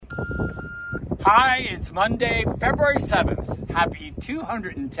Hi, it's Monday, February 7th. Happy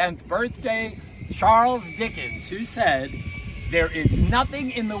 210th birthday, Charles Dickens, who said, "There is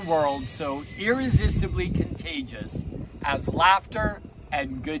nothing in the world so irresistibly contagious as laughter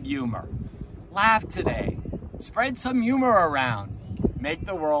and good humor." Laugh today. Spread some humor around. Make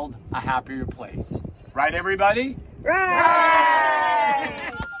the world a happier place. Right, everybody? Right!